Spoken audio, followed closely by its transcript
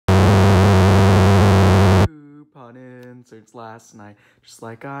concerts last night, just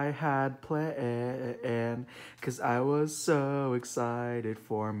like I had planned, 'cause I was so excited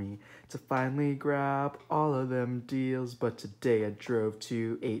for me to finally grab all of them deals. But today I drove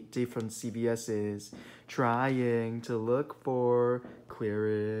to 8 different CVS's, trying to look for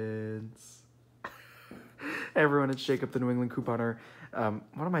clearance. Hey everyone, it's Jacob the New England Couponer.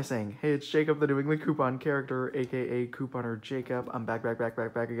 What am I saying? Hey, it's Jacob the New England Coupon character, aka Couponer Jacob. I'm back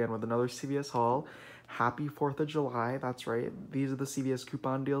again with another CVS haul. Happy 4th of July, that's right. These are the CVS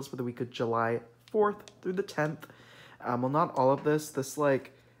coupon deals for the week of July 4th through the 10th. Well, not all of this. This,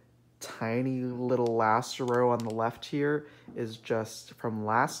 like, tiny little last row on the left here is just from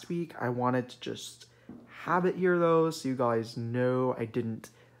last week. I wanted to just have it here, though, so you guys know I didn't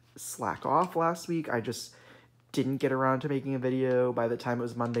slack off last week. I just didn't get around to making a video. By the time it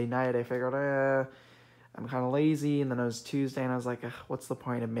was Monday night, I figured, I'm kind of lazy. And then it was Tuesday, and I was like, what's the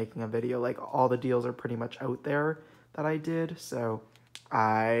point of making a video? Like, all the deals are pretty much out there that I did. So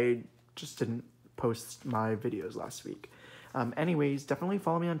I just didn't post my videos last week. Anyways, definitely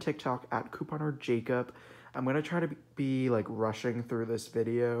follow me on TikTok at CouponerJacob. I'm going to try to be, like, rushing through this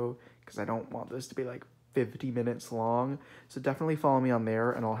video because I don't want this to be, like, 50 minutes long. So definitely follow me on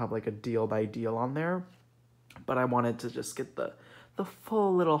there, and I'll have, like, a deal by deal on there. But I wanted to just get the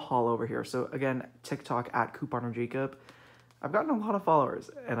full little haul over here. So again, TikTok at CouponerJacob. I've gotten a lot of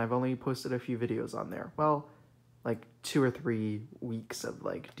followers, and I've only posted a few videos on there. Well, like 2 or 3 weeks of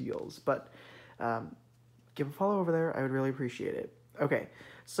like deals. But give a follow over there. I would really appreciate it. Okay,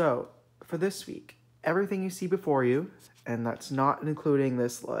 so for this week, everything you see before you, and that's not including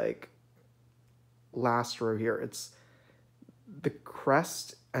this like last row here. It's the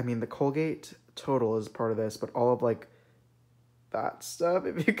Crest, the Colgate Total is part of this, but all of like that stuff,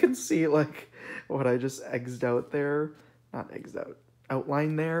 if you can see like what I just X'd out there, not X'd out,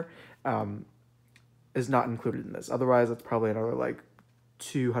 outlined there, is not included in this. Otherwise, it's probably another like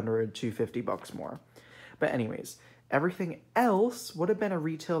 $250 more. But anyways, everything else would have been a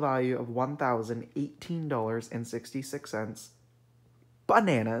retail value of $1,018.66.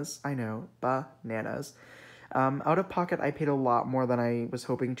 Bananas, I know, bananas. Out of pocket, I paid a lot more than I was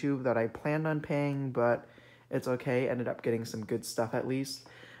hoping to, that I planned on paying, but it's okay. Ended up getting some good stuff at least.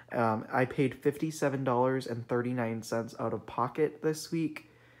 I paid $57.39 out of pocket this week.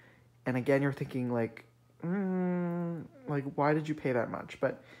 And again, you're thinking like, why did you pay that much?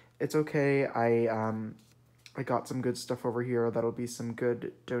 But it's okay. I got some good stuff over here. That'll be some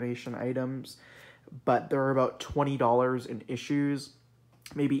good donation items. But there are about $20 in issues,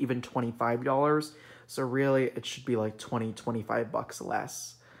 maybe even $25. So really, it should be like $25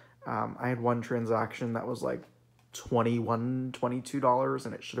 less. I had one transaction that was like $22,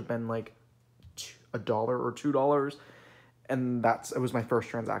 and it should have been like $1 or $2. And it was my first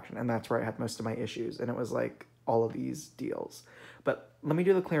transaction, and that's where I had most of my issues. And it was like all of these deals. But let me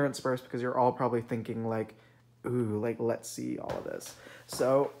do the clearance first, because you're all probably thinking like, ooh, like let's see all of this.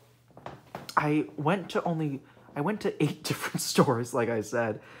 So I went to 8 different stores, like I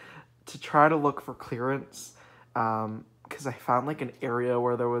said, to try to look for clearance, because I found like an area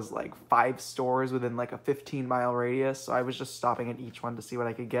where there was like 5 stores within like a 15-mile radius, so I was just stopping at each one to see what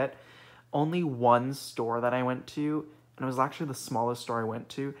I could get. Only one store that I went to, and it was actually the smallest store I went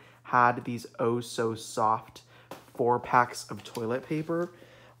to, had these oh so soft 4 packs of toilet paper.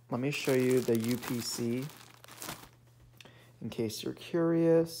 Let me show you the UPC in case you're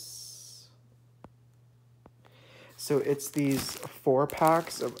curious. So it's these 4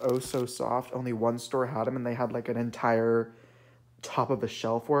 packs of oh so soft. Only one store had them, and they had like an entire top of a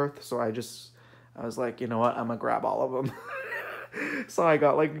shelf worth. So I was like, you know what? I'm gonna grab all of them. So I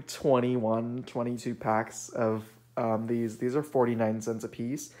got like 22 packs of these. These are 49 cents a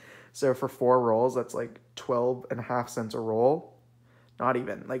piece. So for 4 rolls, that's like 12.5 cents a roll. Not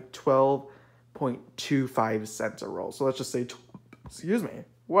even, like 12.25 cents a roll. So let's just say, excuse me.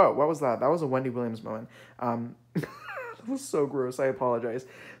 Whoa, what was that? That was a Wendy Williams moment. That was so gross. I apologize.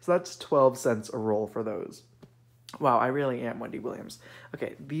 So that's 12 cents a roll for those. Wow, I really am Wendy Williams.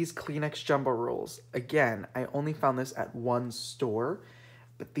 Okay, these Kleenex Jumbo Rolls. Again, I only found this at one store,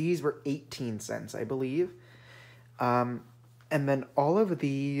 but these were 18 cents, I believe. And then all of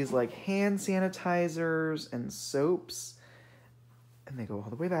these, like, hand sanitizers and soaps, and they go all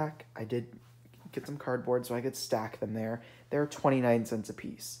the way back. I did get some cardboard so I could stack them there. They're 29 cents a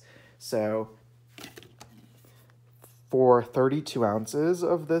piece. So for 32 ounces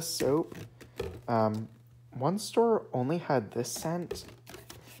of this soap, one store only had this scent,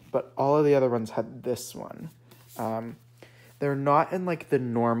 but all of the other ones had this one. They're not in like the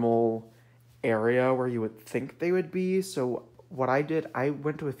normal area where you would think they would be. So what I did, I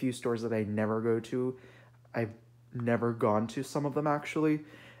went to a few stores that I never go to. I never gone to some of them actually.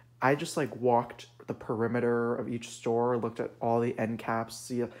 I just like walked the perimeter of each store, looked at all the end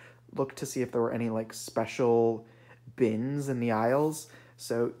caps, looked to see if there were any like special bins in the aisles.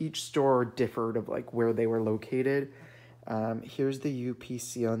 So each store differed of like where they were located. Here's the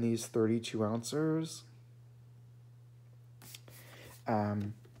UPC on these 32 ounces.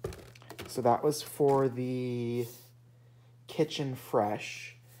 So that was for the Kitchen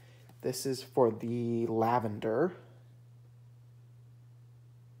Fresh. This is for the lavender.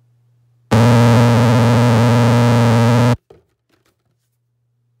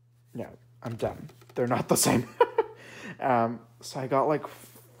 No, I'm done. They're not the same. So I got like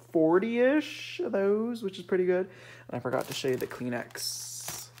 40-ish of those, which is pretty good. And I forgot to show you the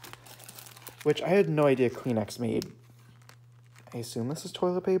Kleenex, which I had no idea Kleenex made. I assume this is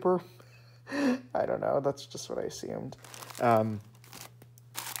toilet paper. I don't know. That's just what I assumed.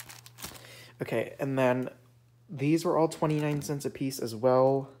 Okay, and then these were all 29 cents a piece as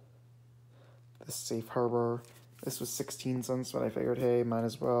well. This Safe Harbor. This was 16 cents, but I figured, hey, might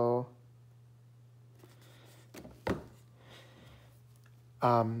as well.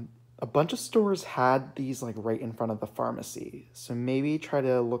 A bunch of stores had these like right in front of the pharmacy. So maybe try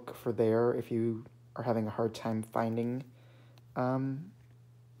to look for there if you are having a hard time finding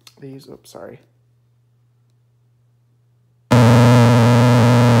these. Oops, sorry.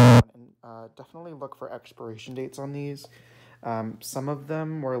 And definitely look for expiration dates on these. Some of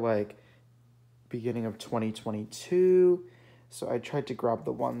them were like beginning of 2022. So I tried to grab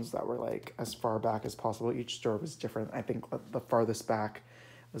the ones that were like as far back as possible. Each store was different. I think the farthest back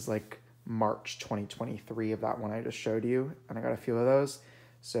was like March 2023 of that one I just showed you. And I got a few of those.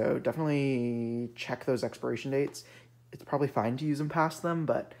 So definitely check those expiration dates. It's probably fine to use them past them,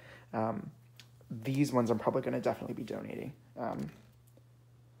 but these ones I'm probably going to definitely be donating.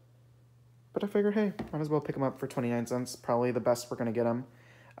 But I figured, hey, might as well pick them up for 29 cents. Probably the best we're going to get them.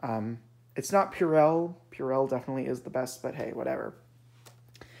 It's not Purell. Purell definitely is the best, but hey, whatever.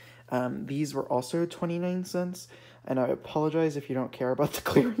 These were also 29 cents, and I apologize if you don't care about the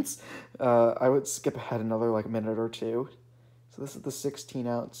clearance. I would skip ahead another like minute or two. So this is the 16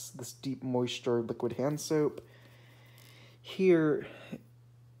 ounce, this deep moisture liquid hand soap. Here,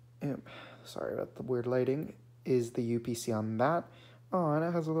 sorry about the weird lighting, is the UPC on that. Oh, and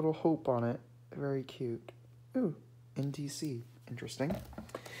it has a little hope on it. Very cute. Ooh, NTC. Interesting.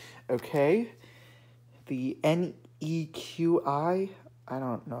 Okay. The NEQI. I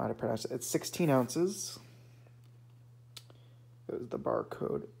don't know how to pronounce it. It's 16 ounces. There's the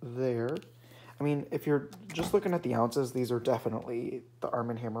barcode there. I mean, if you're just looking at the ounces, these are definitely, the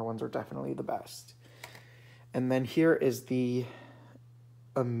Arm & Hammer ones are definitely the best. And then here is the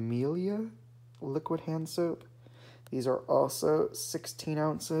Amelia liquid hand soap. These are also 16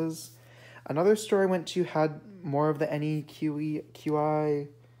 ounces. Another store I went to had more of the NEQI,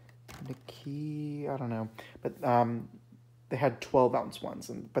 I don't know. But they had 12-ounce ones,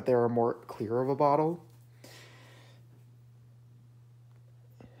 but they were more clear of a bottle.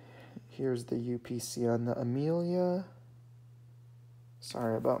 Here's the UPC on the Amelia.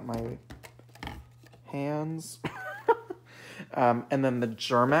 Sorry about my hands. And then the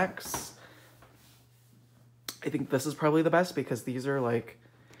Germ-X. I think this is probably the best because these are like,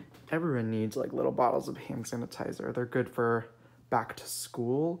 everyone needs like little bottles of hand sanitizer. They're good for back to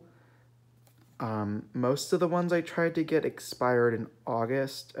school. Most of the ones I tried to get expired in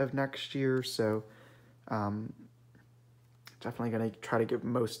August of next year, so definitely gonna try to give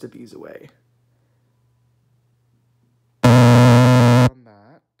most of these away. On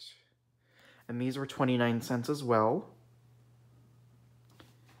that. And these were 29 cents as well.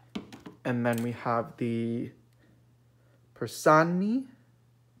 And then we have the Persani,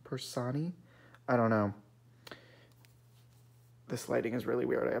 I don't know. This lighting is really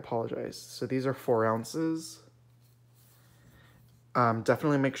weird, I apologize. So these are 4 ounces.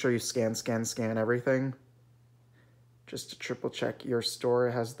 Definitely make sure you scan everything. Just to triple check your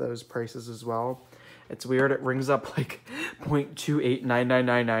store has those prices as well. It's weird, it rings up like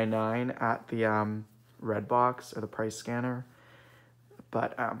 0.2899999 at the red box or the price scanner.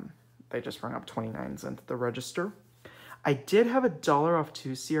 But they just rung up 29 cents at the register. I did have $1 off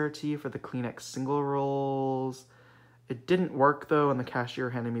 2 CRT for the Kleenex single rolls. It didn't work though, and the cashier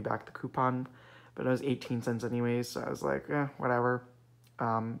handed me back the coupon, but it was 18 cents anyways, so I was like, whatever.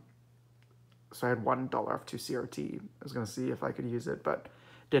 So I had $1 off 2 CRT. I was gonna see if I could use it, but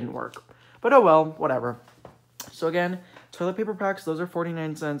didn't work. But oh well, whatever. So again, toilet paper packs, those are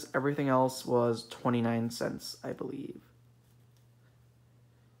 49 cents. Everything else was 29 cents, I believe.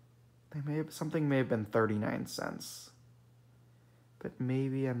 Something may have been 39 cents. but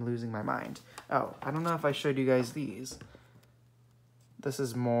maybe I'm losing my mind. Oh, I don't know if I showed you guys these. This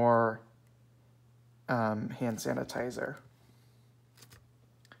is more hand sanitizer.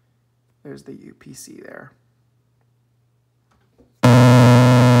 There's the UPC there.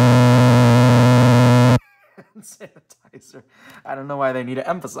 Sanitizer. I don't know why they need to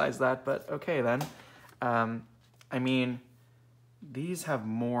emphasize that, but okay then. I mean, these have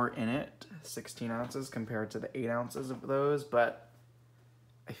more in it, 16 ounces compared to the 8 ounces of those, but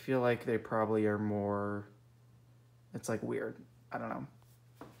I feel like they probably are more, it's like weird. I don't know.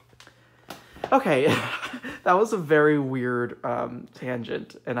 Okay, that was a very weird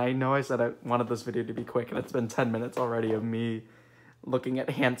tangent, and I know I said I wanted this video to be quick, and it's been 10 minutes already of me looking at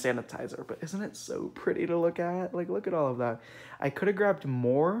hand sanitizer, but isn't it so pretty to look at? Like, look at all of that. I could have grabbed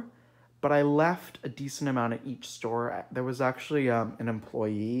more, but I left a decent amount at each store. There was actually an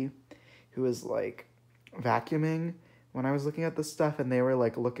employee who was like vacuuming when I was looking at this stuff, and they were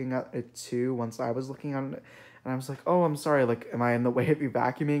like looking at it too once I was looking at it. And I was like, oh, I'm sorry, like, am I in the way of you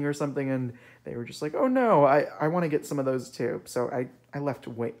vacuuming or something? And they were just like, oh no, I want to get some of those too. So I left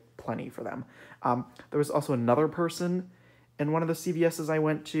plenty for them. There was also another person in one of the CVS's I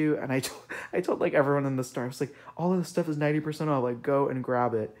went to, and I told like everyone in the store, I was like, all of this stuff is 90% off, like go and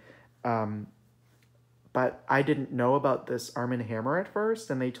grab it. But I didn't know about this Arm & Hammer at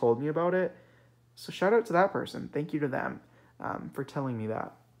first, and they told me about it. So shout out to that person. Thank you to them for telling me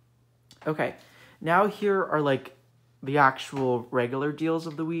that. Okay, now here are like the actual regular deals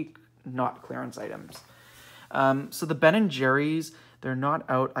of the week, not clearance items. So the Ben & Jerry's, they're not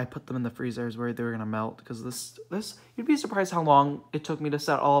out. I put them in the freezer. I was worried they were going to melt because this, you'd be surprised how long it took me to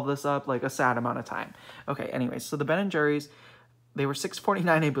set all of this up, like a sad amount of time. Okay, anyways, so the Ben & Jerry's, they were $6.49,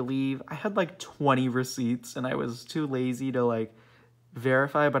 I believe. I had like 20 receipts and I was too lazy to like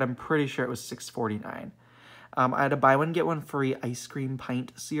verify, but I'm pretty sure it was $6.49. I had a buy one, get one free ice cream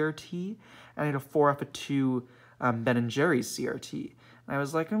pint CRT, and I had a 4 off of 2 Ben & Jerry's CRT. And I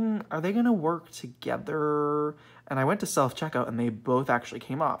was like, are they going to work together? And I went to self-checkout, and they both actually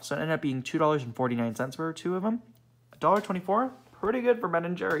came off. So it ended up being $2.49 for 2 of them. $1.24, pretty good for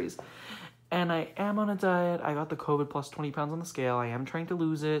Ben & Jerry's. And I am on a diet. I got the COVID plus 20 pounds on the scale. I am trying to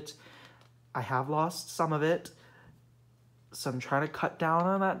lose it. I have lost some of it. So I'm trying to cut down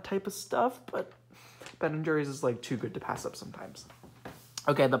on that type of stuff, but Ben & Jerry's is like too good to pass up sometimes.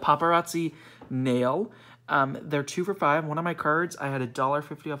 Okay, the Paparazzi nail. They're 2 for $5. One of my cards, I had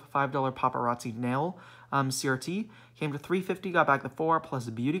 $1.50 off a $5 Paparazzi nail CRT. Came to $3.50, got back the 4 plus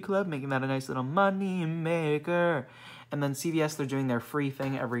Beauty Club, making that a nice little money maker. And then CVS, they're doing their free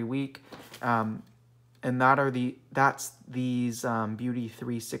thing every week. And that's these Beauty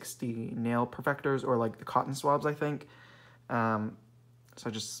 360 nail perfectors, or like the cotton swabs, I think. So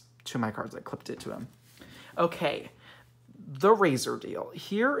just 2 of my cards, I clipped it to them. Okay, the razor deal.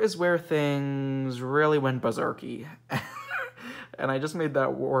 Here is where things really went berserky. And I just made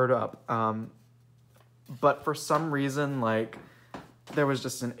that word up. But for some reason, like, there was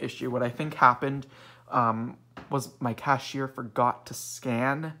just an issue. What I think happened was my cashier forgot to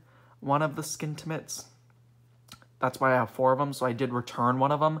scan one of the Skintimates. That's why I have 4 of them, so I did return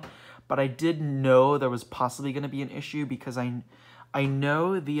one of them. But I did know there was possibly going to be an issue because I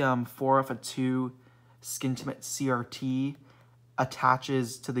know the 4 off of 2 Skintimate CRT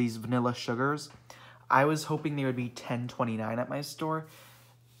attaches to these vanilla sugars. I was hoping they would be $10.29 at my store.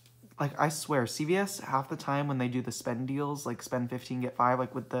 Like, I swear, CVS, half the time when they do the spend deals, like spend 15, get 5,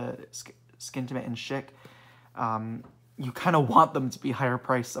 like with the Skintimate and Schick, you kind of want them to be higher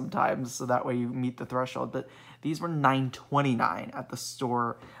priced sometimes, so that way you meet the threshold. But these were $9.29 at the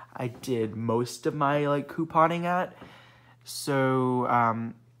store I did most of my, like, couponing at. So,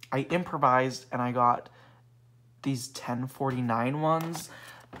 I improvised, and I got these $10.49 ones.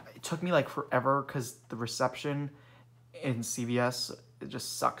 It took me, like, forever, because the reception in CVS, it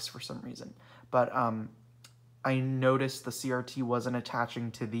just sucks for some reason. But, I noticed the CRT wasn't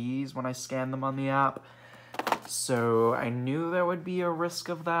attaching to these when I scanned them on the app. So I knew there would be a risk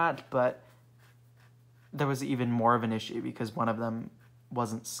of that, but there was even more of an issue because one of them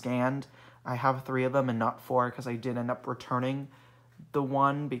wasn't scanned. I have 3 of them and not 4 because I did end up returning the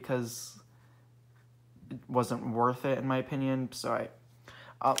one because it wasn't worth it in my opinion. So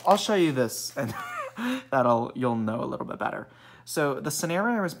I'll show you this and you'll know a little bit better. So the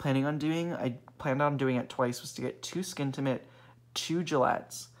scenario I was planning on doing, I planned on doing it twice, was to get 2 Skintimate, 2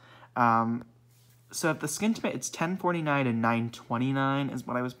 Gillettes. So if the Skintimate, it's $10.49 and $9.29 is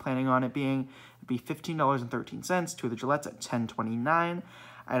what I was planning on it being. It'd be $15.13. 2 of the Gillettes at $10.29.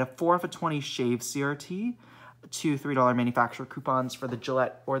 I had a 4 off of 20 shave CRT, 2 $3 manufacturer coupons for the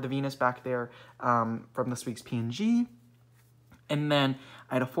Gillette or the Venus back there from this week's P&G. And then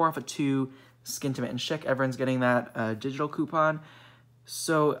I had a 4 off of 2 Skintimate and Schick. Everyone's getting that digital coupon.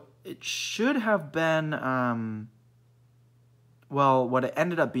 So it should have been, well, what it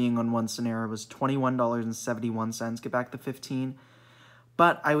ended up being on one scenario was $21.71, get back the 15.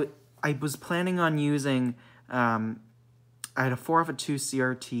 But I was planning on using, I had a 4 off of 2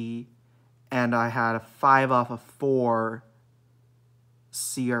 CRT, and I had a 5 off of 4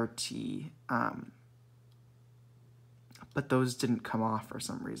 CRT, but those didn't come off for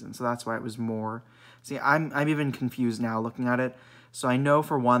some reason, so that's why it was more. See, I'm even confused now looking at it. So I know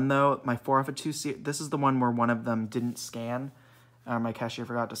for one, though, my 4 off of 2 this is the one where one of them didn't scan. My cashier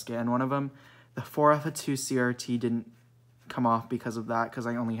forgot to scan one of them. The 4 off of 2 CRT didn't come off because of that, because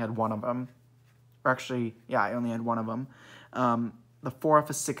I only had one of them. Or actually, yeah, I only had one of them. The 4 off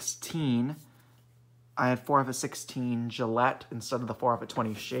of 16, I had 4 off of 16 Gillette instead of the 4 off of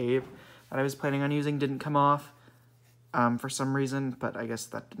 20 shave that I was planning on using didn't come off for some reason, but I guess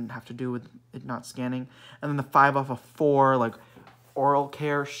that didn't have to do with it not scanning. And then the 5 off of 4, like, oral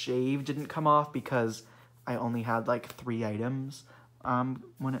care shave didn't come off because I only had like 3 items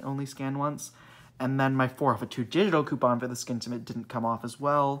when it only scanned once. And then my 4 off of 2 digital coupon for the Skintimate didn't come off as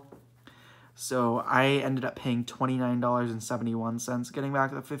well. So I ended up paying $29.71 getting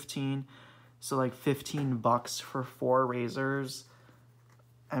back the 15. So like $15 for 4 razors.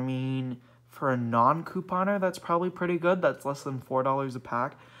 I mean, for a non-couponer, that's probably pretty good. That's less than $4 a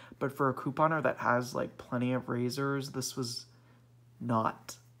pack. But for a couponer that has like plenty of razors, this was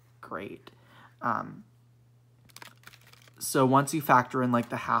not great. So once you factor in like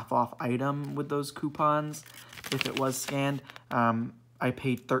the half off item with those coupons, if it was scanned, I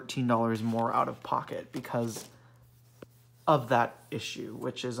paid $13 more out of pocket because of that issue,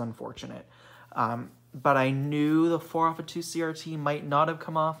 which is unfortunate. But I knew the 4 off of 2 CRT might not have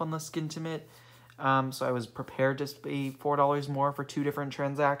come off on the Skintimate, so I was prepared to pay $4 more for 2 different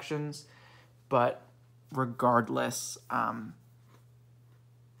transactions. But regardless,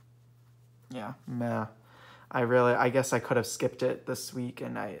 yeah, meh. I guess I could have skipped it this week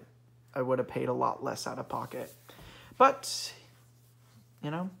and I would have paid a lot less out of pocket. But, you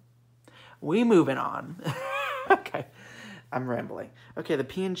know, we moving on. Okay, I'm rambling. Okay, the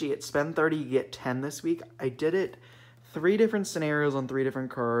P&G, it's spend 30, you get 10 this week. I did it 3 different scenarios on 3 different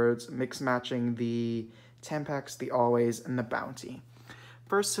cards, mix matching the Tampax, the Always, and the Bounty.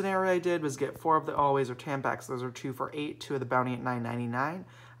 First scenario I did was get 4 of the Always or Tampax. Those are 2 for $8, 2 of the Bounty at $9.99.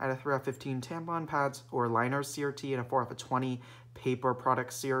 I had a 3 off 15 tampon pads or liners CRT and a 4 off of 20 paper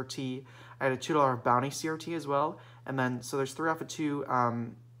product CRT. I had a $2 Bounty CRT as well. And then, so there's 3 off of 2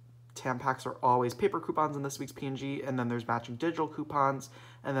 Tampax or Always paper coupons in this week's P&G. And then there's matching digital coupons.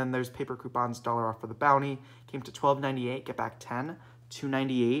 And then there's paper coupons, $1 off for the Bounty. Came to $12.98, get back 10.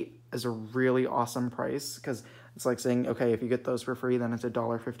 $2.98 is a really awesome price because it's like saying, okay, if you get those for free, then it's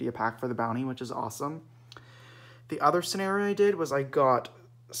 $1.50 a pack for the Bounty, which is awesome. The other scenario I did was I got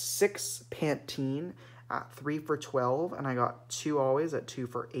 6 Pantene at 3 for $12, and I got 2 Always at 2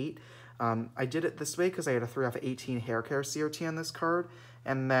 for $8. I did it this way because I had a 3 off of 18 hair care CRT on this card,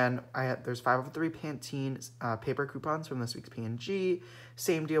 and then there's 5 off of 3 Pantene paper coupons from this week's P&G.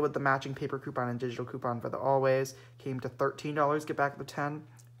 Same deal with the matching paper coupon and digital coupon for the Always. Came to $13, get back the 10.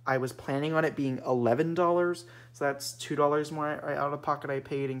 I was planning on it being $11, so that's $2 more out of pocket I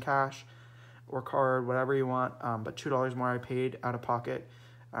paid in cash or card, whatever you want, but $2 more I paid out of pocket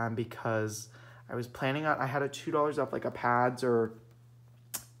because I was planning on, I had a $2 off like a pads or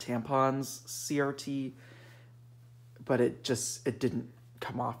tampons CRT, but it didn't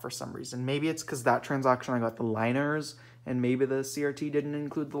come off for some reason. Maybe it's because that transaction I got the liners and maybe the CRT didn't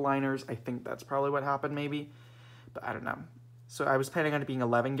include the liners. I think that's probably what happened maybe, but I don't know. So I was planning on it being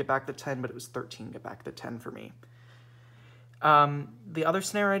 11, get back the 10, but it was 13, get back the 10 for me. The other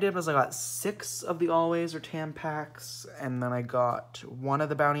scenario I did was I got 6 of the Always or Tampax, and then I got 1 of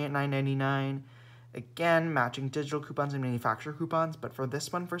the Bounty at $9.99. Again, matching digital coupons and manufacturer coupons, but for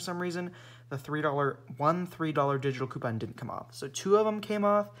this one, for some reason, the $3 digital coupon didn't come off. So 2 of them came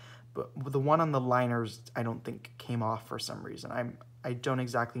off, but the one on the liners I don't think came off for some reason. I don't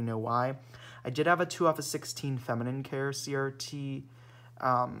exactly know why. I did have a 2 off of 16 feminine care CRT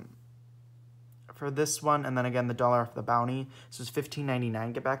for this one, and then again the $1 off the Bounty. So it's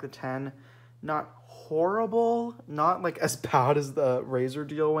 $15.99, get back the 10. Not horrible, not like as bad as the razor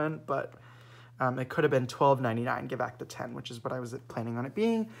deal went, but it could have been $12.99, get back the 10, which is what I was planning on it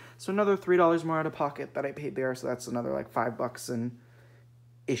being. So another $3 more out of pocket that I paid there, so that's another like $5 in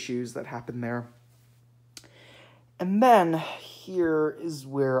issues that happened there. And then here is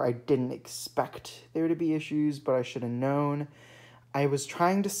where I didn't expect there to be issues, but I should have known. I was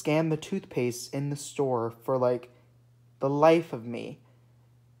trying to scan the toothpaste in the store for like the life of me.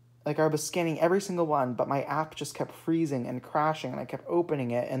 Like, I was scanning every single one, but my app just kept freezing and crashing, and I kept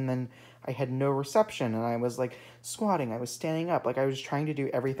opening it, and then I had no reception, and I was, like, squatting, I was standing up, like, I was trying to do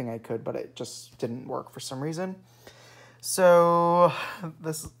everything I could, but it just didn't work for some reason. So,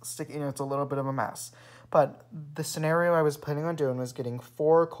 this sticky note's a little bit of a mess. But the scenario I was planning on doing was getting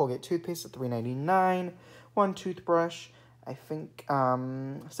 4 Colgate toothpaste at $3.99, 1 toothbrush, I think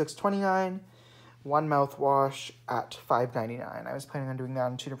 $6.29, 1 mouthwash at $5.99. I was planning on doing that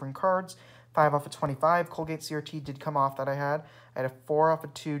on 2 different cards. 5 off of 25 Colgate CRT did come off that I had. I had a 4 off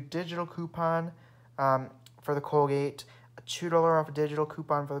of 2 digital coupon for the Colgate, a $2 off a digital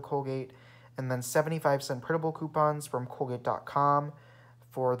coupon for the Colgate, and then 75-cent printable coupons from Colgate.com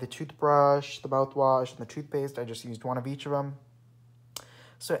for the toothbrush, the mouthwash, and the toothpaste. I just used one of each of them.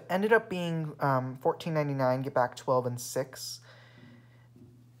 So it ended up being $14.99, get back 12 and 6.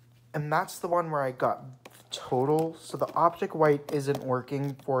 And that's the one where I got total. So the Optic White isn't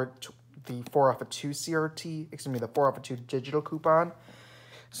working for the 4 off of 2 CRT, excuse me, the 4 off of 2 digital coupon.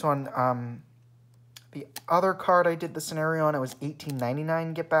 So on the other card I did the scenario on, it was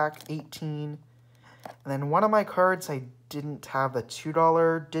 $18.99, get back 18. And then one of my cards, I didn't have the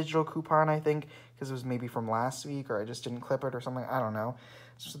 $2 digital coupon, I think, because it was maybe from last week, or I just didn't clip it or something, I don't know.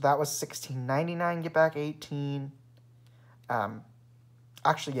 So that was $16.99, get back 18.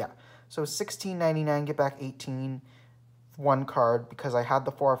 Actually, yeah. So $16.99, get back 18, one card, because I had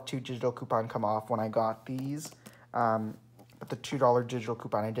the 4 off 2 digital coupon come off when I got these. But the $2 digital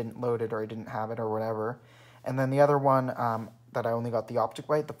coupon, I didn't load it, or I didn't have it, or whatever. And then the other one that I only got the Optic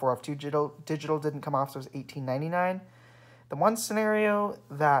White, the 4 off 2 digital didn't come off, so it was $18.99. The one scenario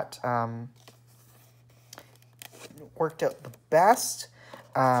that worked out the best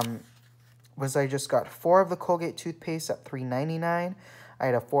was I just got 4 of the Colgate toothpaste at $3.99. I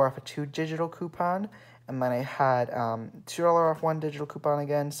had a 4 off of 2 digital coupon, and then I had $2 off 1 digital coupon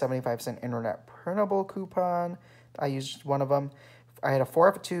again, 75-cent internet printable coupon. I used one of them. I had a 4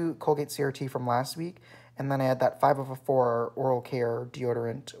 off of 2 Colgate CRT from last week, and then I had that 5 off of 4 oral care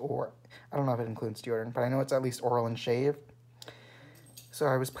deodorant, or I don't know if it includes deodorant, but I know it's at least oral and shave. So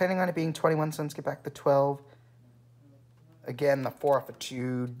I was planning on it being 21 cents, get back to 12. Again, the 4 off of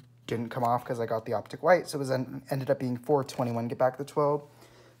 2 didn't come off because I got the Optic White, so it was ended up being $4.21, get back to 12.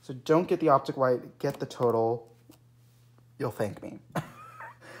 So don't get the Optic White, get the total. You'll thank me.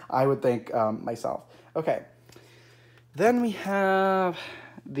 I would thank myself. Okay. Then we have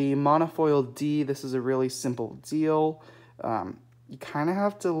the Monofoil D. This is a really simple deal. You kind of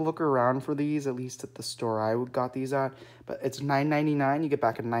have to look around for these, at least at the store I got these at. But it's $9.99. You get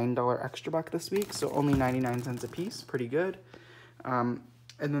back a $9 extra buck this week, so only 99 cents a piece. Pretty good. And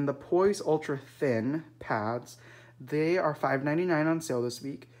then the Poise Ultra Thin pads, they are $5.99 on sale this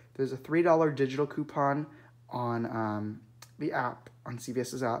week. There's a $3 digital coupon on the app, on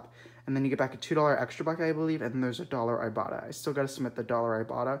CVS's app. And then you get back a $2 extra buck, I believe, and then there's a $1 Ibotta. I still got to submit the $1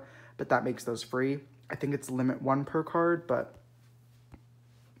 Ibotta, but that makes those free. I think it's limit 1 per card, but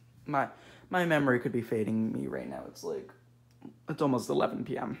my memory could be fading me right now. It's like, it's almost 11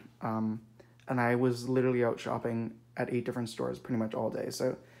 p.m. And I was literally out shopping at 8 different stores pretty much all day,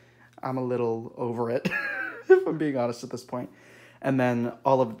 so I'm a little over it, if I'm being honest at this point. And then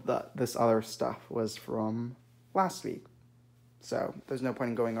all of this other stuff was from last week. So there's no point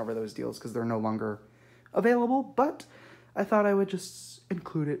in going over those deals because they're no longer available, but I thought I would just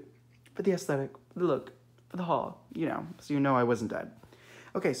include it for the aesthetic, for the look, for the haul, you know, so you know I wasn't dead.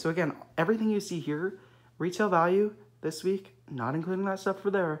 Okay, so again, everything you see here, retail value this week, not including that stuff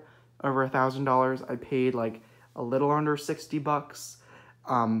for there, over $1,000. I paid like a little under 60 bucks.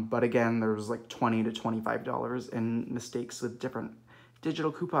 But again, there was like $20 to $25 in mistakes with different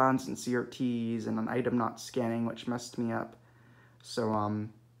digital coupons and CRTs and an item not scanning, which messed me up. So,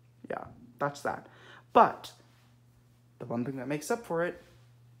 yeah, that's that. But the one thing that makes up for it,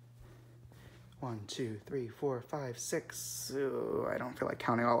 1, 2, 3, 4, 5, 6, I don't feel like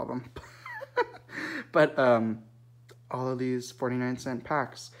counting all of them. But all of these 49-cent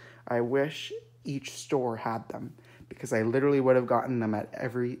packs, I wish each store had them, because I literally would have gotten them at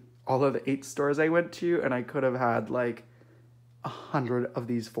all of the 8 stores I went to, and I could have had like 100 of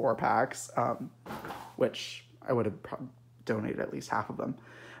these 4-packs, which I would have donated at least half of them.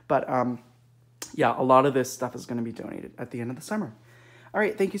 But yeah, a lot of this stuff is going to be donated at the end of the summer. All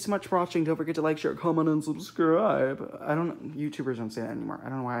right, thank you so much for watching. Don't forget to like, share, comment, and subscribe. YouTubers don't say that anymore. I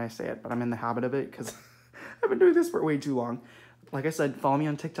don't know why I say it, but I'm in the habit of it because I've been doing this for way too long. Like I said, follow me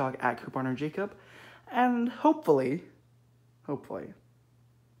on TikTok at CouponerJacob. And hopefully,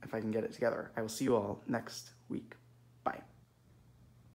 if I can get it together, I will see you all next week. Bye.